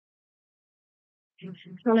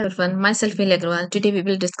Hello everyone, myself Neil Agrawal. Today we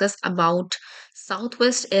will discuss about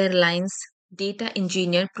Southwest Airlines data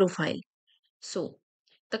engineer profile. So,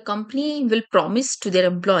 the company will promise to their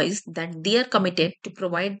employees that they are committed to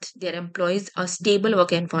provide their employees a stable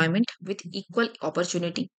work environment with equal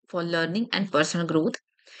opportunity for learning and personal growth.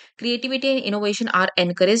 Creativity and innovation are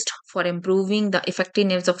encouraged for improving the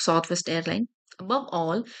effectiveness of Southwest Airlines. Above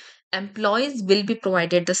all, employees will be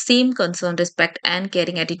provided the same concern, respect, and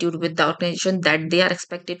caring attitude with the organization that they are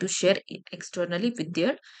expected to share externally with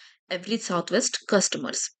their every Southwest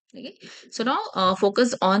customers. Okay, so now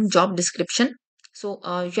focus on job description. So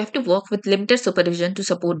you have to work with limited supervision to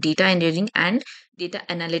support data engineering and data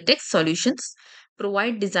analytics solutions,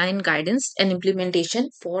 provide design guidance and implementation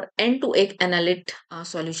for end-to-end analytic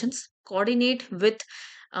solutions, coordinate with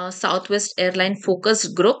Southwest Airline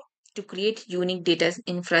focused group to create unique data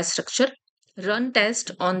infrastructure, run tests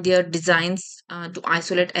on their designs to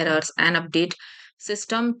isolate errors and update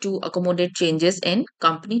system to accommodate changes in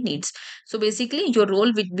company needs. So basically, your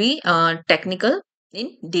role would be technical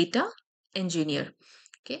in data engineer.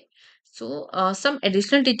 Okay. So some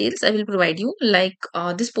additional details I will provide you. Like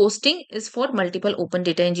this posting is for multiple open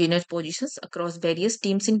data engineer positions across various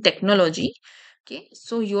teams in technology. Okay.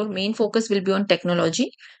 So your main focus will be on technology.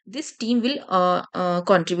 This team will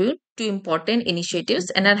contribute to important initiatives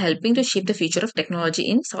and are helping to shape the future of technology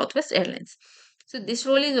in Southwest Airlines. So this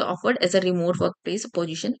role is offered as a remote workplace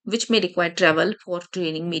position, which may require travel for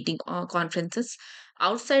training, meeting, or conferences.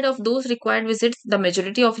 Outside of those required visits, the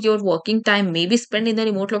majority of your working time may be spent in the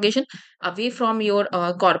remote location away from your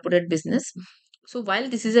corporate business. So while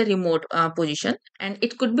this is a remote position and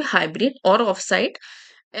it could be hybrid or offsite,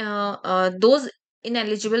 those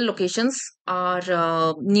ineligible locations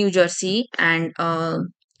are New Jersey and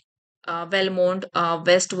Belmont,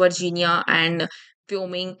 West Virginia, and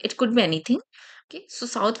Wyoming. It could be anything. Okay, so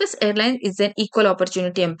Southwest Airlines is an equal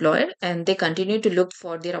opportunity employer, and they continue to look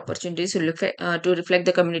for their opportunities to reflect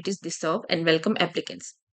the communities they serve and welcome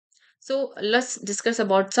applicants. So let's discuss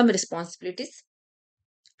about some responsibilities.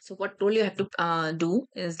 So what role you have to do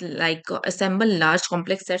is like assemble large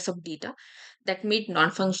complex sets of data that meet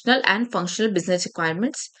non-functional and functional business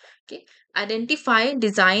requirements. Okay. Identify,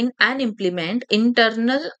 design, and implement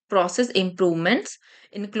internal process improvements,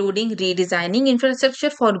 including redesigning infrastructure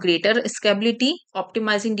for greater scalability,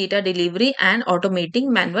 optimizing data delivery, and automating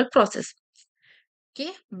manual process.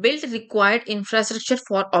 Okay. Build required infrastructure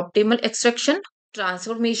for optimal extraction,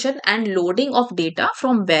 transformation, and loading of data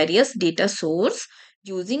from various data sources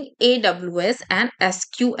using AWS and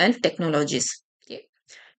SQL technologies. Okay.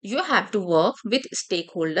 You have to work with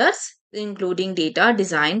stakeholders, including data,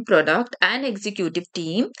 design, product, and executive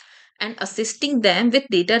team, and assisting them with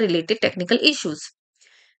data related technical issues.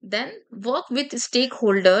 Then work with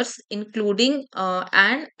stakeholders, including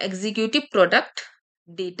and executive product,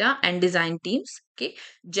 data, and design teams. Okay,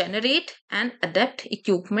 generate and adapt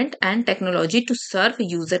equipment and technology to serve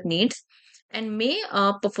user needs, and may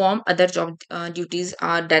perform other job duties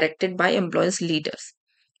are directed by employees leaders.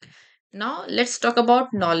 Now, let's talk about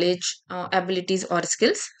knowledge, abilities, or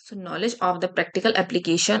skills. So, knowledge of the practical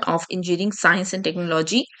application of engineering, science, and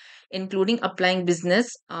technology, including applying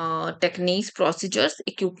business techniques, procedures,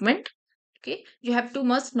 equipment. Okay, you have to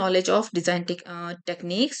must knowledge of design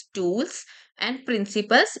techniques, tools, and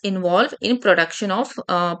principles involved in production of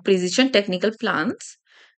precision technical plans.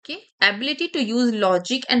 Okay, ability to use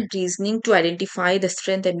logic and reasoning to identify the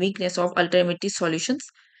strength and weakness of alternative solutions,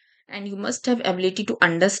 and you must have ability to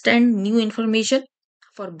understand new information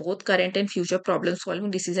for both current and future problem solving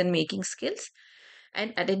decision making skills,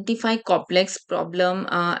 and identify complex problem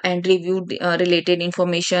and review related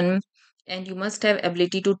information, and you must have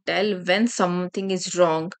ability to tell when something is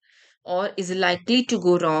wrong or is likely to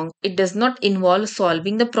go wrong. It does not involve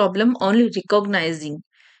solving the problem, only recognizing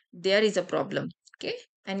there is a problem. Okay,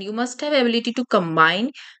 and you must have ability to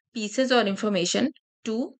combine pieces or information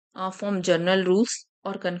to form general rules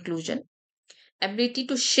or conclusion, ability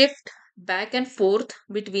to shift back and forth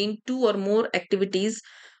between two or more activities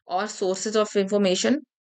or sources of information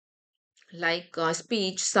like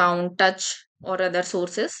speech, sound, touch, or other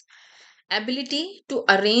sources, ability to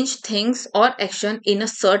arrange things or action in a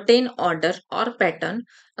certain order or pattern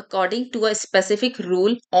according to a specific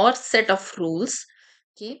rule or set of rules.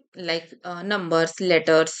 Okay, like numbers,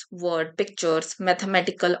 letters, word, pictures,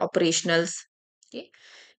 mathematical operationals. Okay,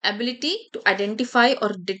 ability to identify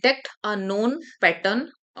or detect a known pattern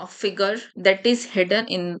or figure that is hidden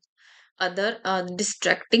in other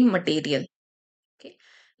distracting material. Okay,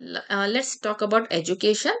 let's talk about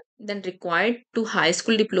education. Then required to high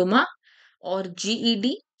school diploma or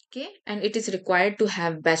GED. Okay, and it is required to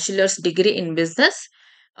have bachelor's degree in business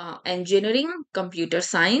engineering, computer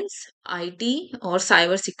science, IT, or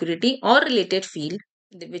cyber security or related field,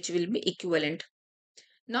 which will be equivalent.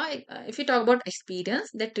 Now, if you talk about experience,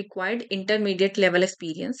 that required intermediate level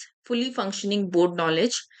experience, fully functioning board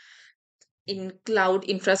knowledge in cloud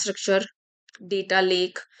infrastructure, data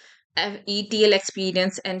lake, ETL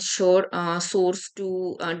experience, ensure source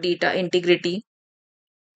to data integrity.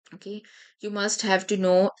 Okay, you must have to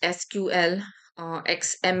know SQL,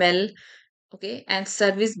 XML, okay, and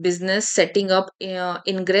service business setting up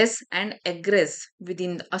ingress and egress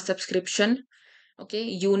within a subscription. Okay,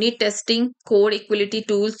 unit testing, code equality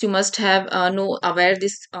tools, you must have know aware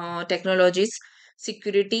this technologies,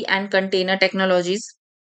 security and container technologies.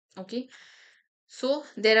 Okay, so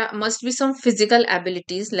there must be some physical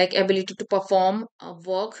abilities like ability to perform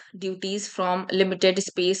work duties from limited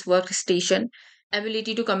space workstation,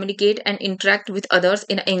 ability to communicate and interact with others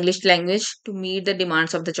in English language to meet the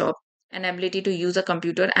demands of the job, and ability to use a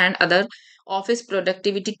computer and other office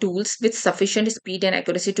productivity tools with sufficient speed and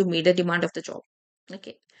accuracy to meet the demand of the job.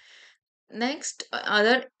 Okay. Next,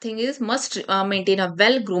 other thing is must maintain a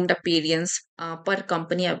well-groomed appearance per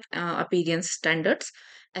company appearance standards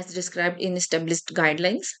as described in established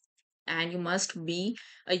guidelines, and you must be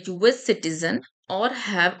a US citizen or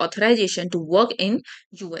have authorization to work in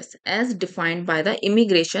US as defined by the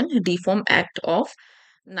Immigration Reform Act of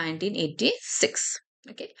 1986.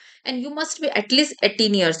 Okay, and you must be at least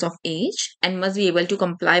 18 years of age and must be able to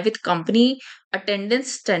comply with company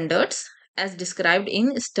attendance standards as described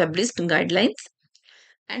in established guidelines.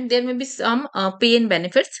 And there may be some pay and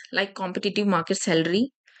benefits like competitive market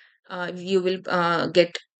salary you will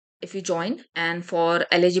get if you join, and for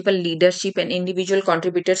eligible leadership and individual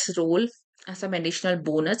contributors role, some additional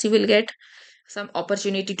bonus you will get, some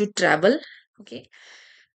opportunity to travel. Okay,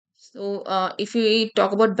 so if we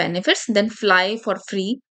talk about benefits, then fly for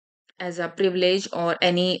free as a privilege or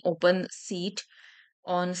any open seat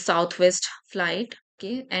on Southwest flight.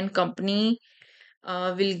 Okay, and company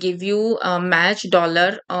will give you a match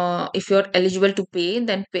dollar if you're eligible to pay,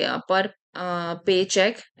 then pay per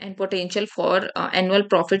paycheck, and potential for annual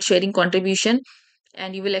profit sharing contribution,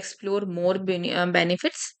 and you will explore more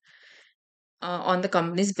benefits on the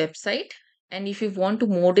company's website. And if you want to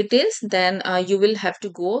more details, then you will have to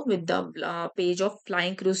go with the page of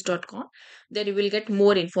flyingcruise.com. There you will get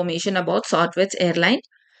more information about Southwest Airline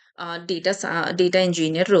data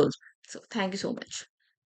engineer roles. So thank you so much.